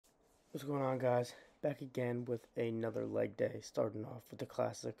What's going on, guys? Back again with another leg day, starting off with the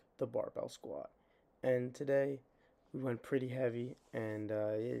classic, the barbell squat. And today we went pretty heavy, and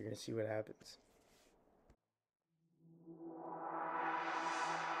yeah, you're gonna see what happens.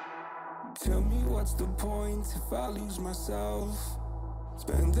 Tell me what's the point if I lose myself?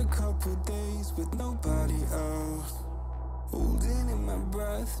 Spend a couple days with nobody else, holding in my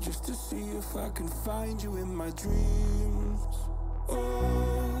breath just to see if I can find you in my dreams. Oh,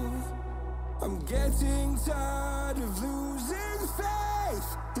 I'm getting tired of losing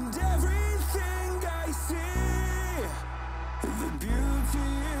faith in everything I see. The beauty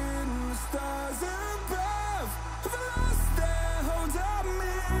in the stars above have lost their hold on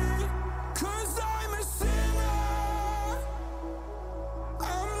me. 'Cause I'm a sinner,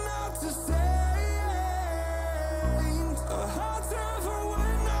 I'm not a saint, a heart of a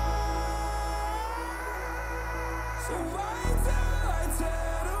winner. So why do I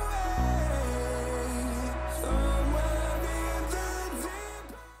turn away? Somewhere in the deep.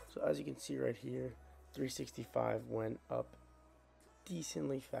 So as you can see right here, 365 went up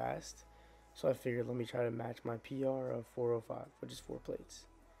decently fast. So I figured let me try to match my PR of 405, which is 4 plates.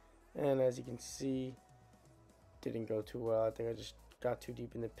 And as you can see, didn't go too well. I think I just got too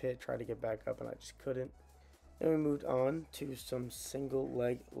deep in the pit, tried to get back up, and I just couldn't. Then we moved on to some single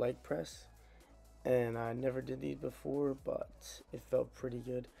leg press, and I never did these before, but it felt pretty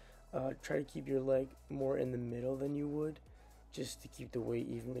good. Try to keep your leg more in the middle than you would, just to keep the weight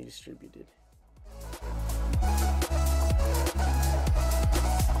evenly distributed.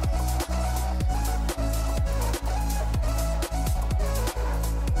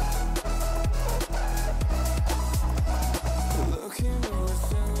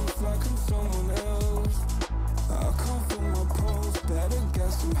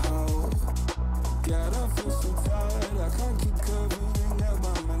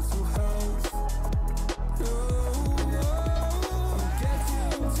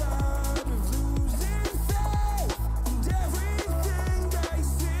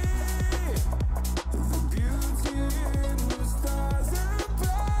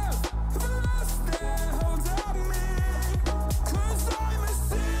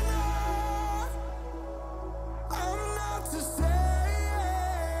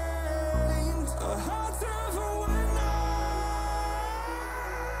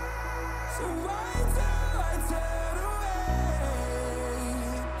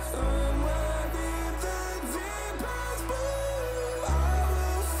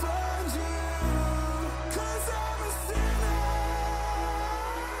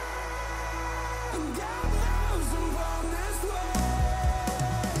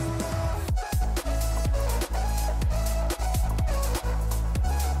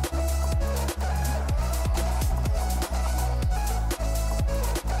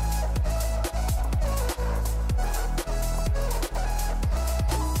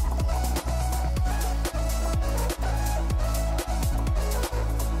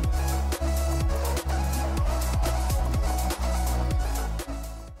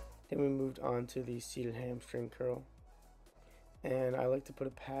 Then we moved on to the seated hamstring curl, and I like to put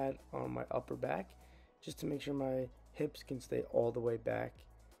a pad on my upper back just to make sure my hips can stay all the way back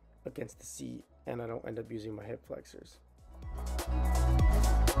against the seat and I don't end up using my hip flexors.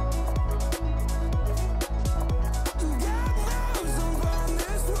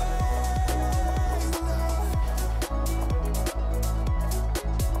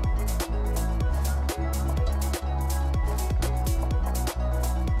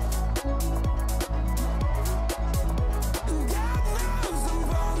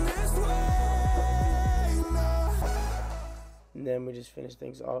 And then we just finish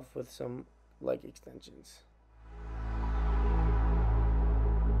things off with some leg extensions.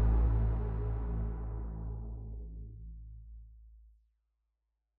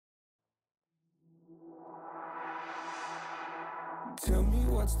 Tell me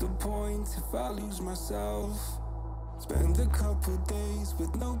what's the point if I lose myself? Spend a couple days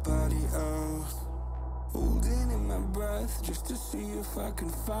with nobody else, holding in my breath just to see if I can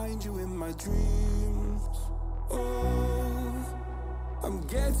find you in my dreams. Oh, I'm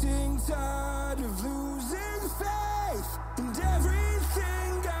getting tired of losing faith in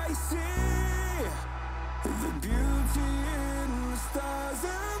everything I see. The beauty in the stars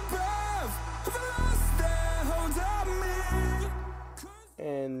above have lost their hold on me.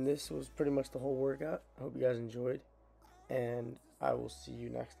 And this was pretty much the whole workout. I hope you guys enjoyed, and I will see you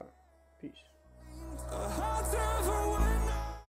next time. Peace.